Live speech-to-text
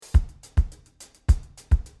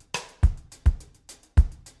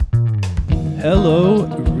Hello,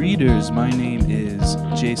 readers. My name is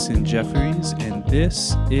Jason Jeffries, and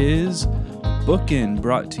this is Bookin',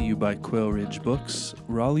 brought to you by Quail Ridge Books,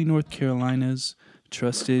 Raleigh, North Carolina's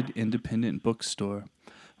trusted independent bookstore.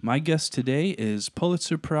 My guest today is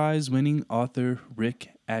Pulitzer Prize-winning author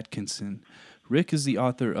Rick Atkinson. Rick is the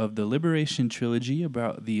author of the Liberation Trilogy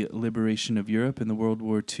about the liberation of Europe in the World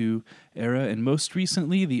War II era, and most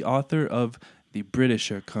recently the author of The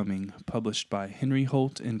British Are Coming, published by Henry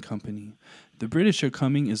Holt and Company. The British Are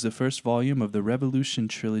Coming is the first volume of the Revolution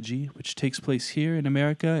Trilogy, which takes place here in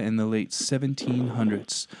America in the late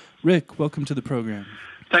 1700s. Rick, welcome to the program.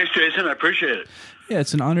 Thanks, Jason. I appreciate it. Yeah,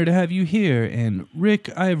 it's an honor to have you here. And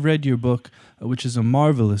Rick, I have read your book, which is a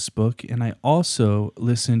marvelous book, and I also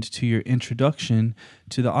listened to your introduction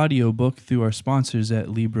to the audiobook through our sponsors at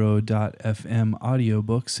Libro.fm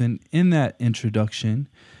audiobooks. And in that introduction,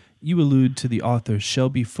 you allude to the author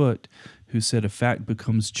Shelby Foote, who said a fact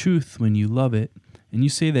becomes truth when you love it, and you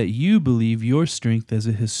say that you believe your strength as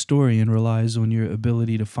a historian relies on your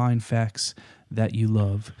ability to find facts that you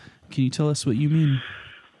love. Can you tell us what you mean?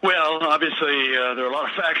 Well, obviously, there are a lot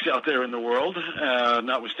of facts out there in the world,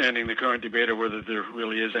 notwithstanding the current debate of whether there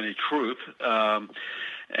really is any truth.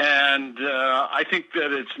 And I think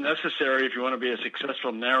that it's necessary, if you want to be a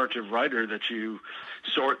successful narrative writer, that you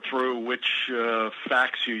sort through which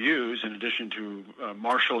facts you use, in addition to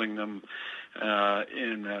marshaling them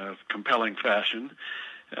in a compelling fashion.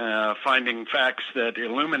 Finding facts that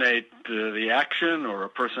illuminate the action or a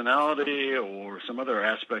personality or some other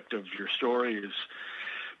aspect of your story is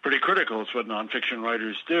pretty critical. It's what nonfiction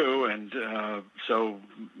writers do, and so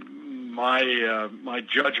my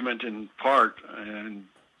judgment in part in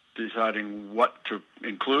deciding what to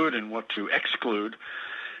include and what to exclude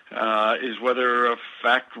is whether a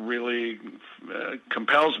fact really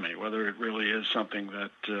compels me, whether it really is something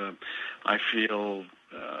that I feel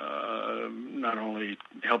not only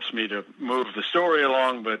helps me to move the story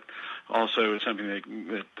along, but also is something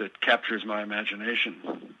that captures my imagination.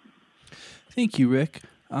 Thank you, Rick.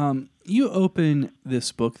 You open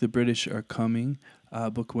this book, The British Are Coming,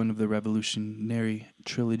 book one of the Revolutionary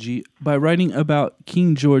Trilogy, by writing about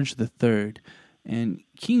King George III. And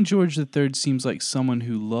King George III seems like someone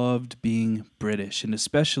who loved being British, and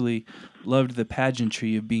especially loved the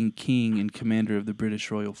pageantry of being king and commander of the British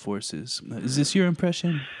Royal Forces. Is this your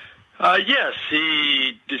impression? Yes,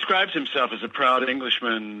 he describes himself as a proud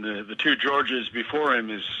Englishman. The two Georges before him,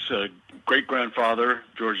 his great-grandfather,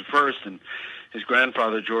 George I, and his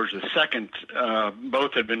grandfather, George II,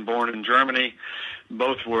 both had been born in Germany.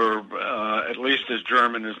 Both were at least as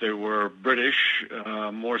German as they were British,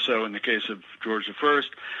 more so in the case of George I.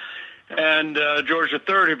 And George III,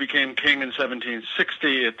 who became king in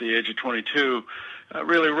 1760 at the age of 22,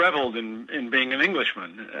 really reveled in being an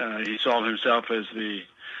Englishman. He saw himself as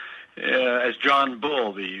John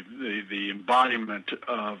Bull, the embodiment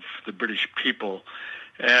of the British people.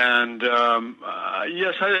 And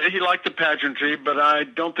yes, he liked the pageantry, but I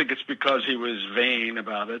don't think it's because he was vain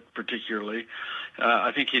about it particularly.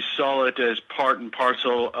 I think he saw it as part and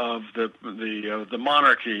parcel of the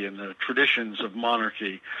monarchy and the traditions of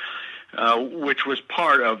monarchy, which was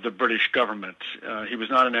part of the British government. He was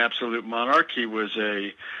not an absolute monarch. He was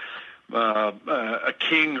a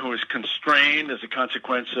king who was constrained as a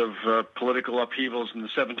consequence of political upheavals in the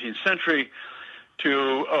 17th century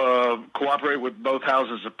to cooperate with both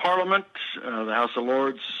houses of Parliament, the House of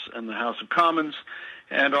Lords and the House of Commons,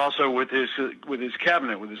 and also with his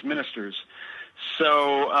cabinet, with his ministers.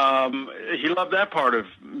 So he loved that part of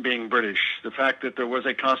being British, the fact that there was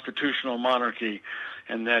a constitutional monarchy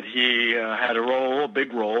and that he had a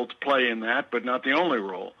big role to play in that, but not the only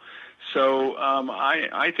role. So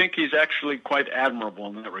I think he's actually quite admirable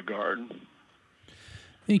in that regard.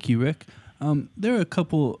 Thank you, Rick. There are a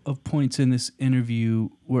couple of points in this interview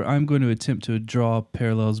where I'm going to attempt to draw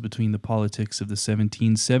parallels between the politics of the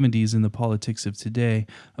 1770s and the politics of today.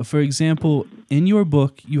 For example, in your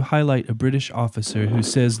book, you highlight a British officer who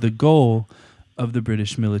says the goal of the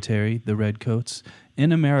British military, the Redcoats,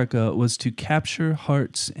 in America was to capture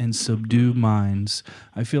hearts and subdue minds.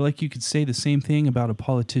 I feel like you could say the same thing about a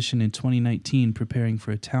politician in 2019 preparing for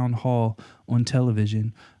a town hall on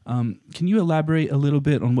television. Can you elaborate a little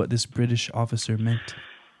bit on what this British officer meant?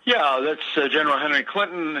 Yeah, that's General Henry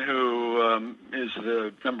Clinton, who is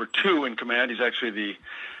the number 2 in command. He's actually the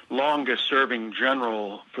longest-serving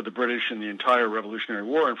general for the British in the entire Revolutionary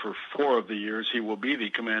War, and for 4 of the years he will be the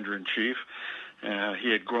commander-in-chief. He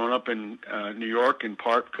had grown up in New York, in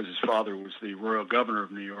part because his father was the royal governor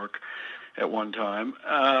of New York at one time.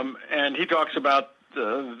 And he talks about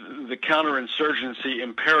the counterinsurgency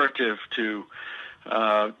imperative to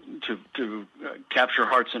to capture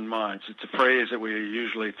hearts and minds. It's a phrase that we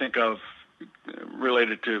usually think of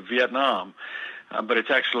related to Vietnam, but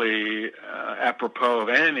it's actually apropos of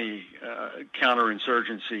any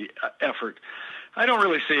counterinsurgency effort. I don't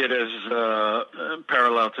really see it as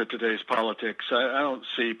parallel to today's politics. I don't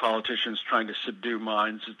see politicians trying to subdue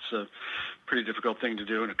minds. It's a pretty difficult thing to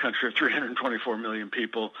do in a country of 324 million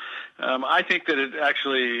people. I think that it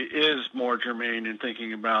actually is more germane in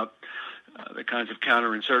thinking about the kinds of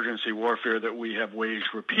counterinsurgency warfare that we have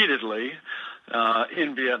waged repeatedly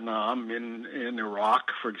in Vietnam, in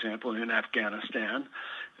Iraq, for example, in Afghanistan.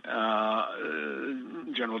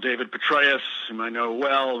 General David Petraeus, whom I know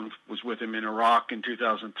well, was with him in Iraq in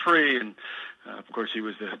 2003, and of course he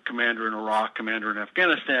was the commander in Iraq, commander in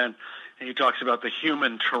Afghanistan. And he talks about the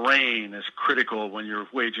human terrain as critical when you're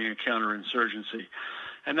waging a counterinsurgency.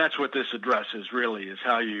 And that's what this addresses, really, is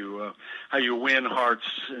how you win hearts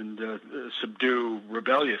and subdue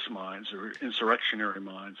rebellious minds or insurrectionary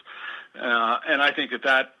minds. And I think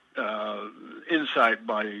that insight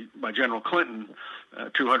by General Clinton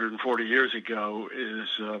 240 years ago is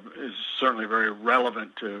certainly very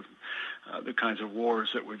relevant to the kinds of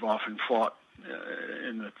wars that we've often fought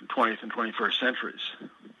in the 20th and 21st centuries.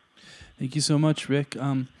 Thank you so much, Rick.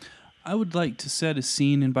 I would like to set a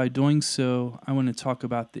scene, and by doing so, I want to talk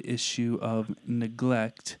about the issue of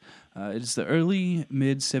neglect. It is the early,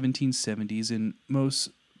 mid-1770s, and most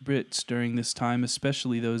Brits during this time,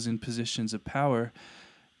 especially those in positions of power,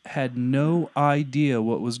 had no idea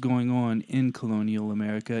what was going on in colonial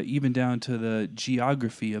America, even down to the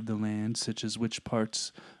geography of the land, such as which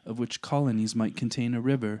parts of which colonies might contain a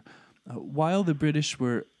river. While the British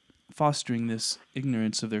were fostering this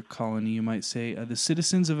ignorance of their colony, you might say, the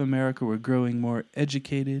citizens of America were growing more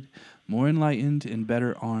educated, more enlightened, and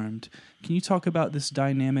better armed. Can you talk about this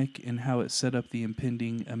dynamic and how it set up the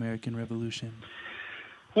impending American Revolution?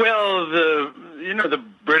 Well, the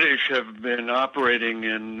British have been operating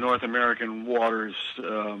in North American waters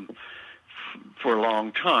for a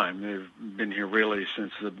long time. They've been here really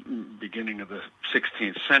since the beginning of the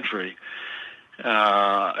 16th century.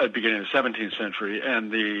 At the beginning of the 17th century, and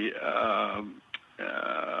the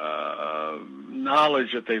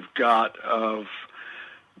knowledge that they've got of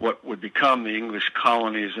what would become the English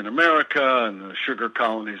colonies in America and the sugar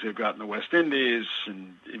colonies they've got in the West Indies,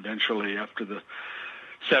 and eventually after the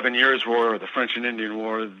 7 Years' War or the French and Indian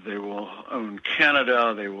War, they will own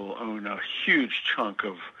Canada. They will own a huge chunk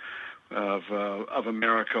of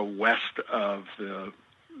America west of the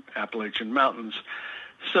Appalachian Mountains.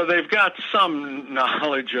 So they've got some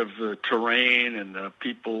knowledge of the terrain and the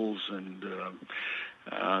peoples and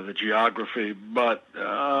the geography, but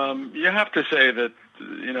you have to say that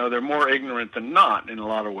they're more ignorant than not in a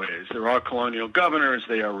lot of ways. There are colonial governors.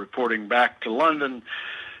 They are reporting back to London,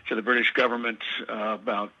 to the British government,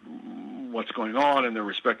 about what's going on in their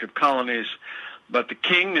respective colonies. But the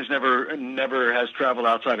king never has traveled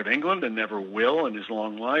outside of England and never will in his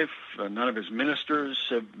long life. None of his ministers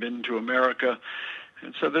have been to America.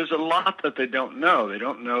 And so there's a lot that they don't know. They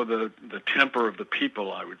don't know the temper of the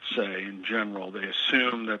people, I would say, in general. They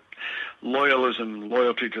assume that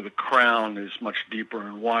loyalty to the crown is much deeper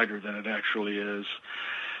and wider than it actually is.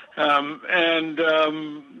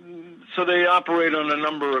 So they operate on a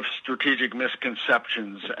number of strategic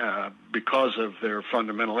misconceptions because of their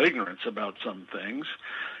fundamental ignorance about some things.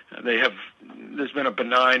 There's been a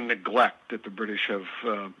benign neglect that the British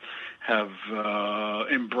have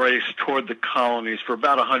embraced toward the colonies for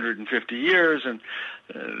about 150 years, and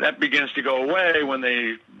that begins to go away when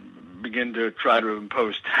they begin to try to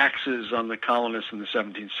impose taxes on the colonists in the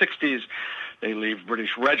 1760s. They leave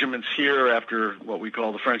British regiments here after what we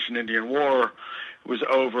call the French and Indian War was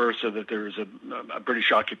over, so that there is a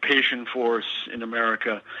British occupation force in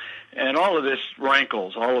America. And all of this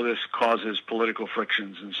rankles, all of this causes political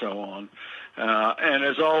frictions and so on. And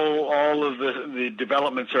as all of the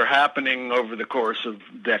developments are happening over the course of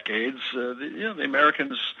decades, the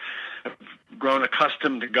Americans have grown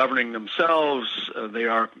accustomed to governing themselves. They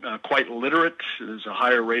are quite literate. There's a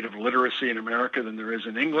higher rate of literacy in America than there is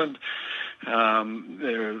in England.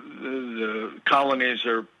 The colonies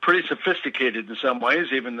are pretty sophisticated in some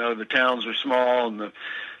ways, even though the towns are small and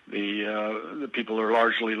the people are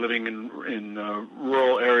largely living in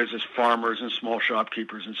rural areas as farmers and small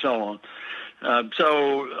shopkeepers and so on.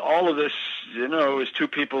 So all of this, is two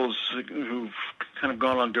peoples who've kind of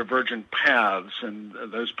gone on divergent paths, and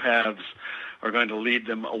those paths are going to lead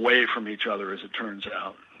them away from each other, as it turns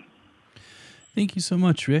out. Thank you so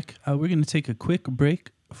much, Rick. We're going to take a quick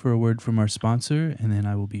break for a word from our sponsor, and then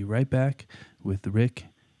I will be right back with Rick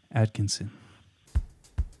Atkinson.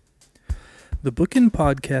 The Bookin'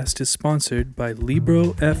 Podcast is sponsored by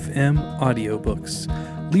Libro FM Audiobooks.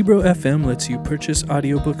 Libro FM lets you purchase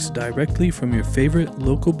audiobooks directly from your favorite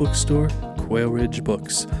local bookstore, Quail Ridge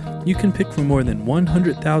Books. You can pick from more than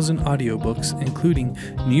 100,000 audiobooks, including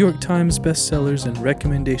New York Times bestsellers and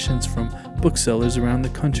recommendations from booksellers around the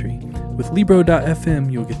country. With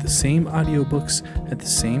Libro.fm, you'll get the same audiobooks at the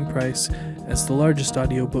same price as the largest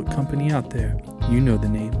audiobook company out there. You know the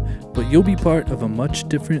name, but you'll be part of a much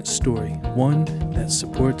different story, one that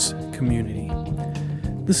supports community.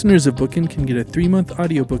 Listeners of Bookin' can get a 3-month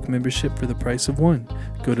audiobook membership for the price of one.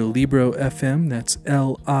 Go to Libro.fm, that's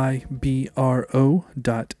Libro.fm,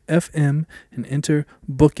 and enter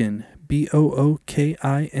Bookin',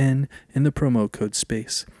 Bookin, in the promo code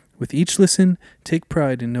space. With each listen, take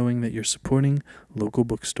pride in knowing that you're supporting local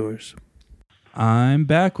bookstores. I'm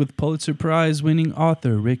back with Pulitzer Prize-winning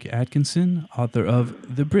author Rick Atkinson, author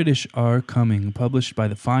of The British Are Coming, published by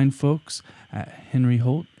the fine folks at Henry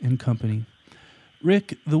Holt and Company.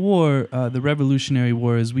 Rick, the war, the Revolutionary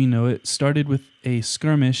War as we know it, started with a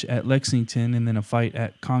skirmish at Lexington and then a fight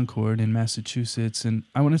at Concord in Massachusetts. And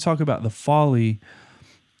I want to talk about the folly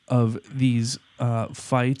of these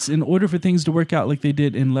fights. In order for things to work out like they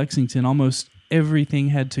did in Lexington, almost everything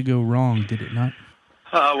had to go wrong, did it not?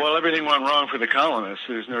 Well, everything went wrong for the colonists.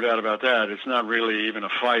 There's no doubt about that. It's not really even a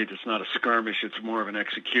fight. It's not a skirmish. It's more of an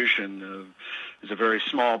execution. There's a very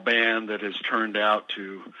small band that has turned out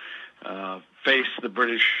to face the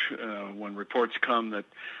British when reports come that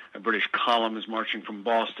a British column is marching from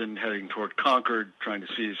Boston, heading toward Concord, trying to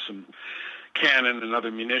seize some cannon and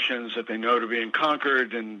other munitions that they know to be in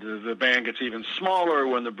Concord. And the band gets even smaller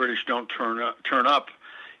when the British don't turn up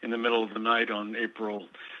in the middle of the night on April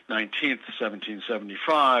 19th,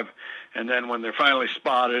 1775, and then when they're finally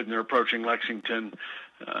spotted and they're approaching Lexington,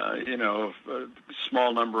 a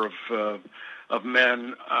small number of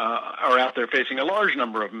men are out there facing a large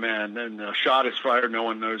number of men, and a shot is fired. No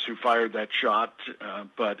one knows who fired that shot,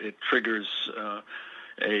 but it triggers a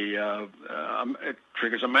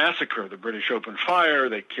massacre. The British open fire.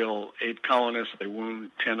 They kill 8 colonists. They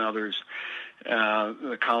wound 10 others.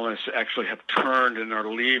 The colonists actually have turned and are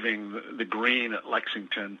leaving the green at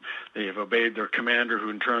Lexington. They have obeyed their commander,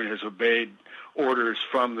 who in turn has obeyed orders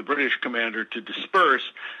from the British commander to disperse.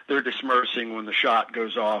 They're dispersing when the shot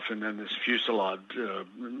goes off, and then this fusillade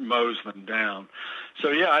mows them down.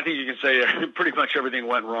 So, yeah, I think you can say pretty much everything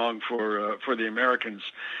went wrong for the Americans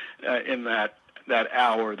in that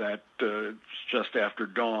hour, that just after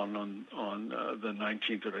dawn on the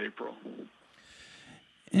 19th of April.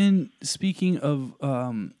 And speaking of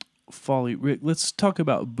folly, Rick, let's talk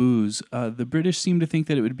about booze. The British seem to think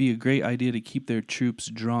that it would be a great idea to keep their troops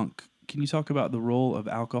drunk. Can you talk about the role of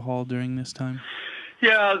alcohol during this time?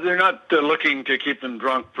 Yeah, they're not looking to keep them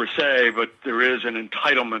drunk per se, but there is an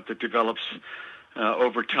entitlement that develops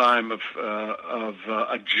over time of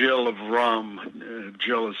a gill of rum.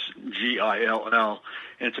 Gill is Gill, and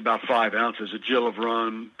it's about 5 ounces. A gill of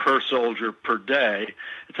rum per soldier per day.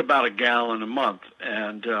 It's about a gallon a month,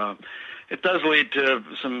 and it does lead to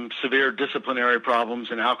some severe disciplinary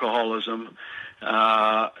problems and alcoholism.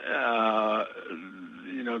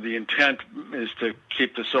 The intent is to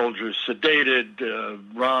keep the soldiers sedated.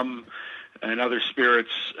 Rum and other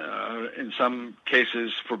spirits, in some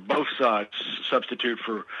cases for both sides, substitute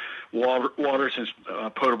for water since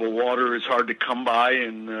potable water is hard to come by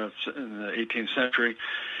in the 18th century.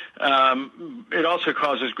 It also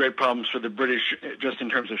causes great problems for the British just in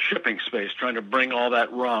terms of shipping space, trying to bring all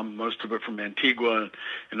that rum, most of it from Antigua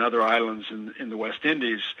and other islands in the West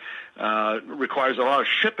Indies, requires a lot of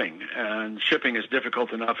shipping, and shipping is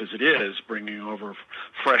difficult enough as it is, bringing over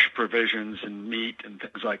fresh provisions and meat and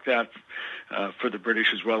things like that for the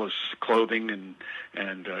British, as well as clothing and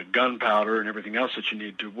gunpowder and everything else that you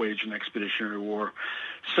need to wage an expeditionary war.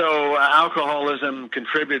 So alcoholism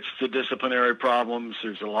contributes to disciplinary problems.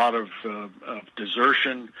 There's a lot of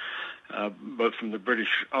desertion, both from the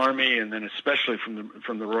British Army and then especially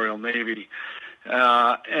from the Royal Navy.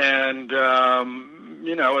 As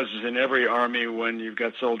is in every army, when you've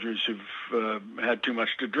got soldiers who've had too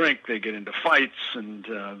much to drink, they get into fights, and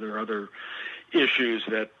there are other issues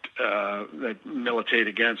that militate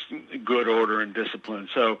against good order and discipline.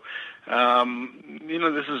 So,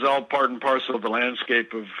 this is all part and parcel of the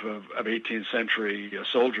landscape of 18th century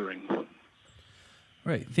soldiering.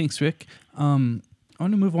 Right. Thanks, Rick. I want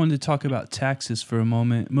to move on to talk about taxes for a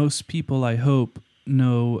moment. Most people, I hope,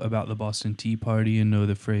 know about the Boston Tea Party and know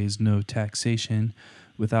the phrase "no taxation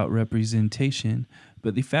without representation."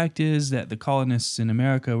 But the fact is that the colonists in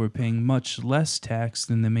America were paying much less tax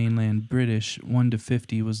than the mainland British. 1 to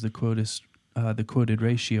 50 was the the quoted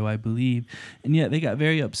ratio, I believe. And yet they got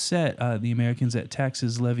very upset, the Americans, at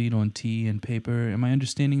taxes levied on tea and paper. Am I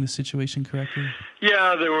understanding the situation correctly?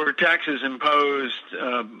 Yeah, there were taxes imposed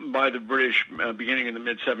by the British beginning in the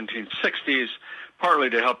mid-1760s, partly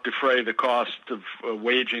to help defray the cost of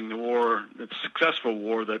waging the war, the successful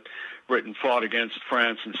war that Britain fought against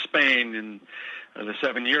France and Spain in the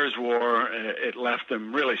 7 Years' War. It left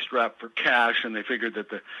them really strapped for cash, and they figured that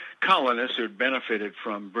the colonists who had benefited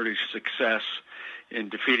from British success in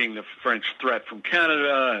defeating the French threat from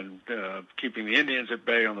Canada and keeping the Indians at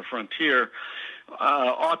bay on the frontier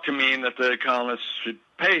ought to mean that the colonists should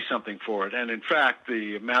pay something for it. And in fact,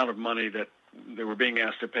 the amount of money that they were being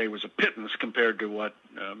asked to pay was a pittance compared to what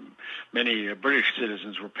many British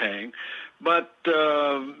citizens were paying. But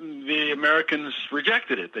the Americans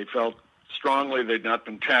rejected it. They felt strongly they'd not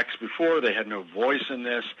been taxed before. They had no voice in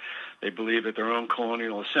this. They believed that their own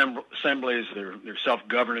colonial assemblies, their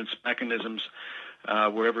self-governance mechanisms,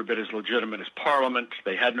 were every bit as legitimate as Parliament.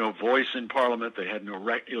 They had no voice in Parliament. They had no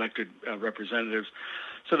elected representatives.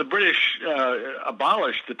 So the British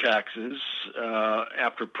abolished the taxes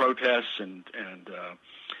after protests and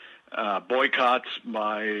boycotts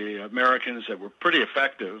by Americans that were pretty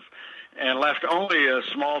effective, and left only a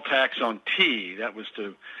small tax on tea. That was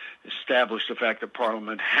to establish the fact that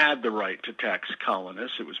Parliament had the right to tax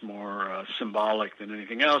colonists. It was more symbolic than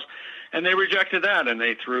anything else. And they rejected that, and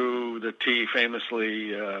they threw the tea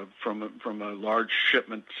famously from a large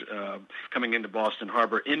shipment coming into Boston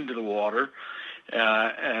Harbor into the water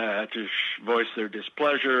to voice their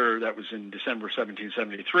displeasure. That was in December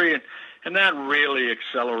 1773, and that really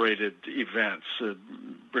accelerated events. The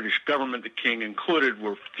British government, the King included,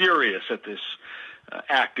 were furious at this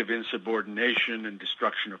act of insubordination and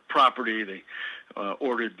destruction of property. They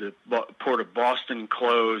ordered the port of Boston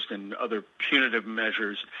closed and other punitive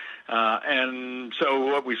measures. And so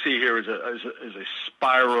what we see here is a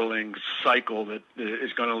spiraling cycle that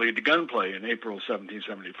is going to lead to gunplay in April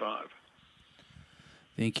 1775.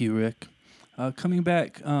 Thank you, Rick. Coming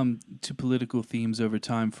back to political themes over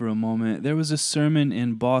time for a moment, there was a sermon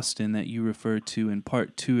in Boston that you refer to in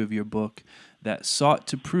part 2 of your book that sought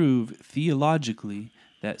to prove theologically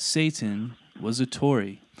that Satan was a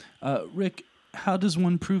Tory. Rick, how does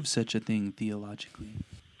one prove such a thing theologically?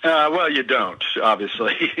 Well, you don't,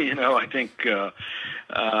 obviously. I think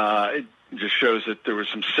it just shows that there was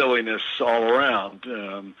some silliness all around.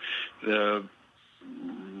 The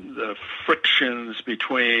frictions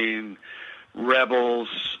between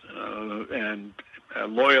rebels and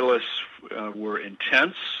loyalists were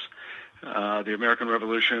intense. The American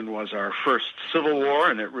Revolution was our first civil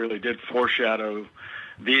war, and it really did foreshadow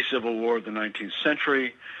the Civil War of the 19th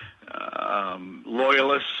century.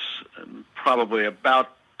 Loyalists, probably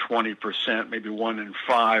about 20%, maybe 1 in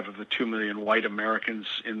 5 of the 2 million white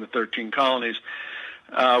Americans in the 13 colonies,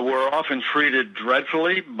 were often treated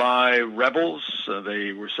dreadfully by rebels.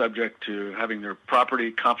 They were subject to having their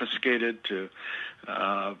property confiscated, to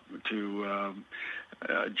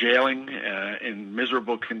jailing in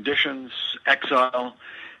miserable conditions, exile,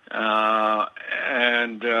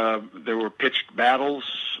 and there were pitched battles,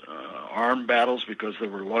 armed battles, because there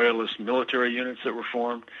were loyalist military units that were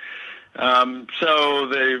formed. So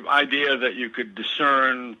the idea that you could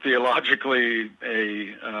discern theologically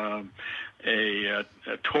a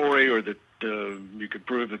Tory, or that you could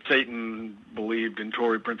prove that Satan believed in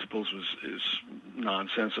Tory principles is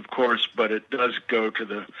nonsense, of course, but it does go to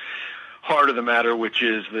the heart of the matter, which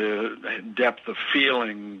is the depth of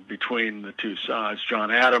feeling between the two sides.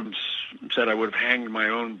 John Adams said, "I would have hanged my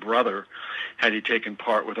own brother had he taken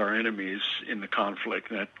part with our enemies in the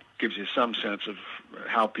conflict." And that gives you some sense of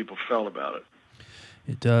how people felt about it.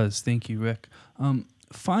 It does. Thank you, Rick.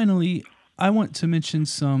 Finally, I want to mention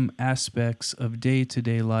some aspects of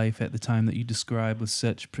day-to-day life at the time that you describe with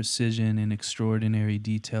such precision and extraordinary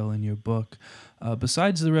detail in your book.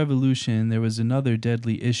 Besides the revolution, there was another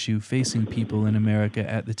deadly issue facing people in America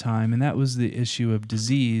at the time, and that was the issue of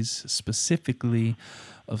disease, specifically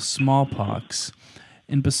of smallpox.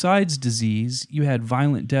 And besides disease, you had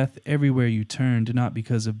violent death everywhere you turned, not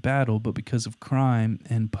because of battle, but because of crime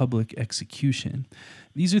and public execution.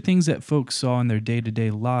 These are things that folks saw in their day-to-day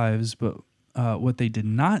lives, but what they did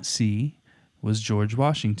not see was George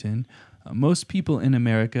Washington. Most people in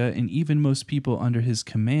America, and even most people under his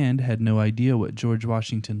command, had no idea what George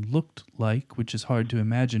Washington looked like, which is hard to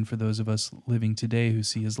imagine for those of us living today who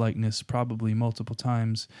see his likeness probably multiple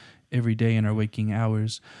times every day in our waking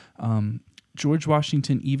hours. George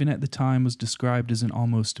Washington, even at the time, was described as an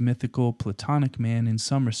almost mythical, platonic man in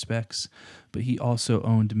some respects, but he also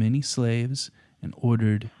owned many slaves and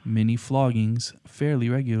ordered many floggings fairly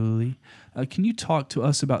regularly. Can you talk to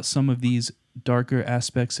us about some of these darker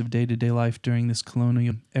aspects of day-to-day life during this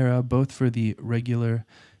colonial era, both for the regular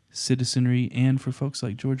citizenry and for folks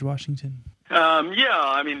like George Washington?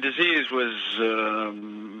 Disease was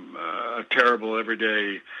a terrible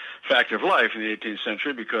everyday fact of life in the 18th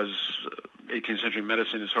century because 18th century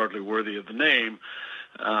medicine is hardly worthy of the name.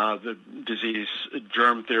 The disease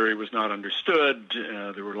germ theory was not understood.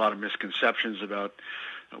 There were a lot of misconceptions about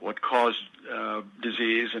what caused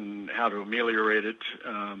disease and how to ameliorate it.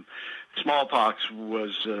 Smallpox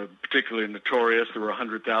was particularly notorious. There were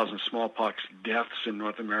 100,000 smallpox deaths in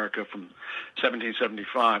North America from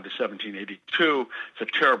 1775 to 1782. It's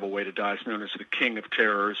a terrible way to die. It's known as the King of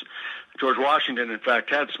Terrors. George Washington, in fact,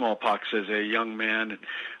 had smallpox as a young man.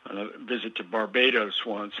 On a visit to Barbados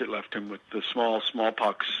once, it left him with the small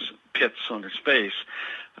smallpox pits on his face.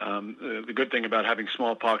 The good thing about having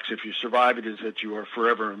smallpox, if you survive it, is that you are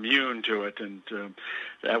forever immune to it, and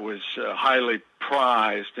that was highly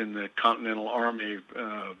prized in the Continental Army.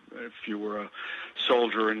 If you were a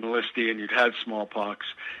soldier in enlistee and you'd had smallpox,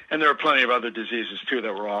 and there are plenty of other diseases too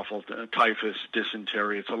that were awful: typhus,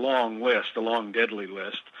 dysentery. It's a long list, a long deadly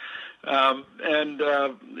list.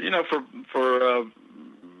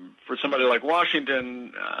 For somebody like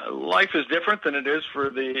Washington, life is different than it is for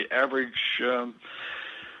the average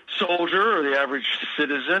soldier or the average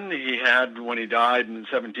citizen. He had, when he died in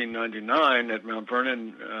 1799 at Mount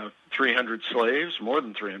Vernon, 300 slaves, more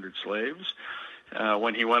than 300 slaves.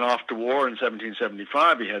 When he went off to war in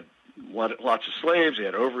 1775, he had lots of slaves. He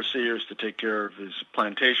had overseers to take care of his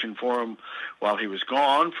plantation for him while he was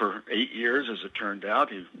gone for 8 years, as it turned out.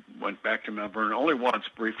 He went back to Mount Vernon only once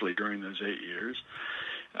briefly during those 8 years.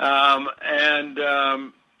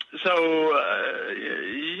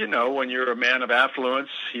 When you're a man of affluence,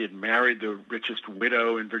 he had married the richest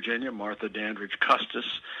widow in Virginia, Martha Dandridge Custis.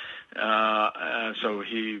 So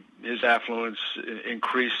his affluence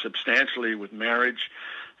increased substantially with marriage.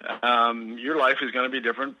 Your life is going to be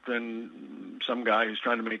different than some guy who's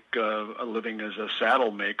trying to make a living as a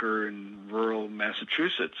saddle maker in rural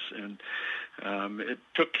Massachusetts. And it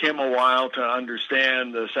took him a while to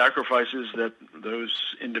understand the sacrifices that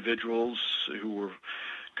those individuals who were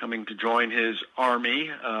coming to join his army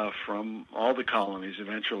from all the colonies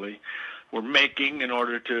eventually were making in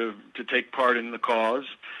order to take part in the cause.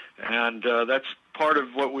 And that's part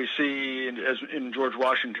of what we see in George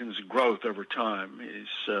Washington's growth over time. He's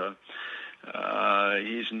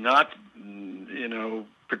not,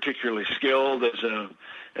 particularly skilled as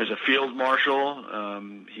a field marshal.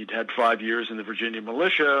 He'd had 5 years in the Virginia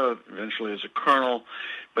militia, eventually as a colonel,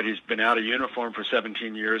 but he's been out of uniform for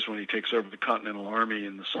 17 years when he takes over the Continental Army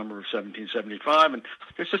in the summer of 1775. And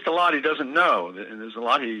there's just a lot he doesn't know, and there's a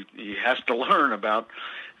lot he has to learn about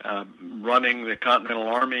running the Continental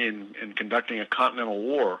Army and conducting a continental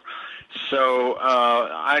war. So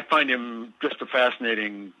I find him just a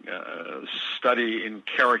fascinating study in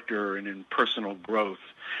character and in personal growth,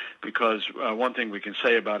 because one thing we can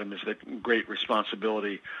say about him is that great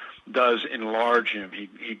responsibility does enlarge him.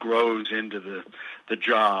 He grows into the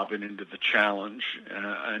job and into the challenge,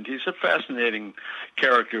 and he's a fascinating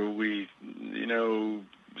character. We,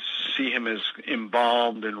 see him as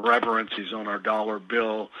embalmed in reverence. He's on our dollar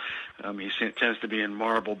bill. He tends to be in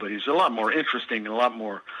marble, but he's a lot more interesting and a lot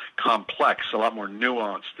more complex, a lot more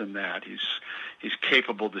nuanced than that. He's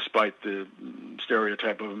capable, despite the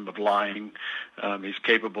stereotype of him, of lying. He's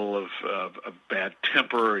capable of bad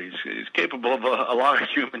temper. He's capable of a lot of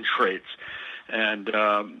human traits. And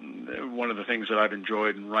one of the things that I've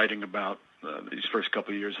enjoyed in writing about these first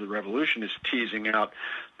couple of years of the Revolution is teasing out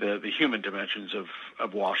the human dimensions of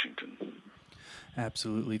Washington.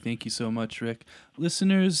 Absolutely. Thank you so much, Rick.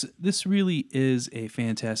 Listeners, this really is a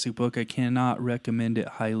fantastic book. I cannot recommend it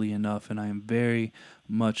highly enough, and I am very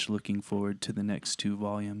much looking forward to the next 2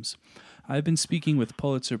 volumes. I've been speaking with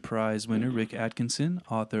Pulitzer Prize winner Rick Atkinson,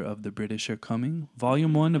 author of The British Are Coming,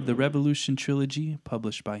 Volume 1 of the Revolution Trilogy,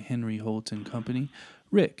 published by Henry Holt & Company.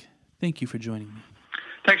 Rick, thank you for joining me.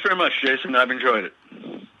 Thanks very much, Jason. I've enjoyed it.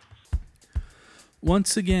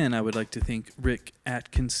 Once again, I would like to thank Rick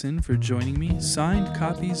Atkinson for joining me. Signed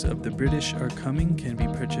copies of The British Are Coming can be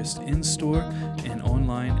purchased in-store and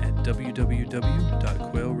online at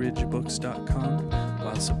www.quailridgebooks.com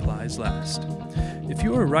while supplies last. If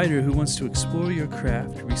you're a writer who wants to explore your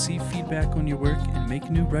craft, receive feedback on your work, and make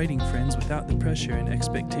new writing friends without the pressure and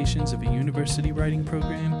expectations of a university writing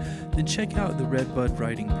program, then check out the Redbud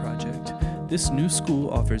Writing Project. This new school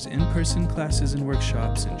offers in-person classes and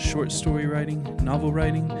workshops in short story writing, novel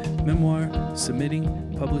writing, memoir,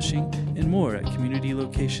 submitting, publishing, and more at community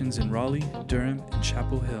locations in Raleigh, Durham, and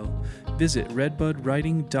Chapel Hill. Visit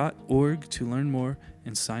redbudwriting.org to learn more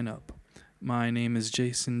and sign up. My name is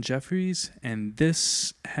Jason Jeffries, and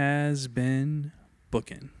this has been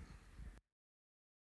Bookin'.